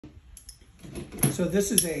So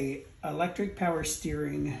this is a electric power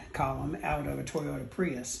steering column out of a Toyota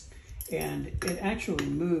Prius, and it actually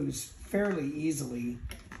moves fairly easily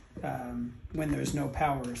when there's no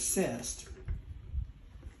power assist.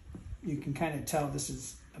 You can kind of tell this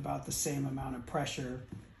is about the same amount of pressure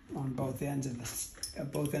on both ends of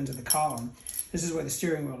the column. This is where the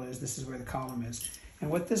steering wheel is, this is where the column is.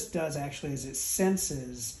 And what this does actually is it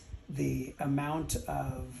senses the amount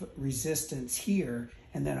of resistance here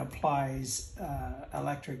and then applies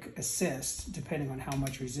electric assist depending on how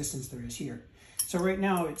much resistance there is here. So right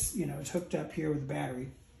now it's hooked up here with a battery,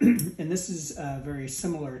 and this is very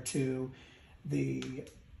similar to the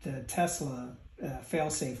Tesla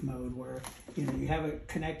fail-safe mode, where you have it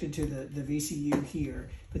connected to the VCU here,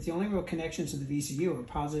 but the only real connections to the VCU are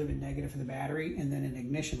positive and negative for the battery, and then an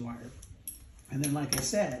ignition wire. And then, like I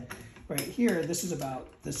said, right here, this is about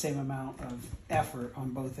the same amount of effort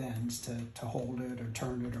on both ends to hold it or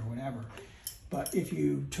turn it or whatever. But if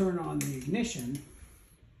you turn on the ignition,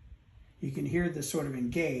 you can hear this sort of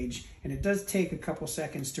engage, and it does take a couple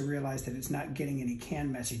seconds to realize that it's not getting any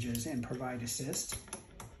CAN messages and provide assist.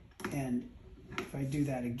 And if I do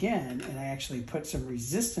that again, and I actually put some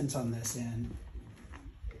resistance on this end,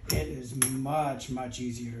 it is much, much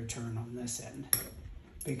easier to turn on this end,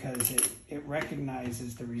 because it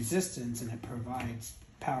recognizes the resistance and it provides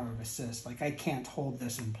power of assist. Like, I can't hold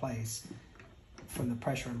this in place from the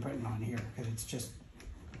pressure I'm putting on here, because it's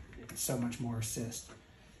so much more assist.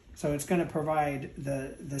 So it's going to provide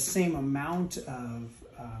the same amount of,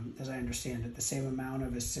 as I understand it, the same amount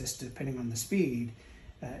of assist depending on the speed.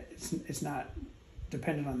 It's not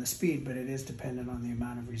dependent on the speed, but it is dependent on the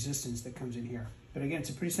amount of resistance that comes in here. But again,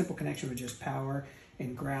 it's a pretty simple connection with just power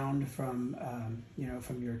and ground from,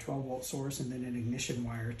 from your 12-volt source, and then an ignition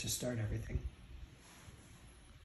wire to start everything.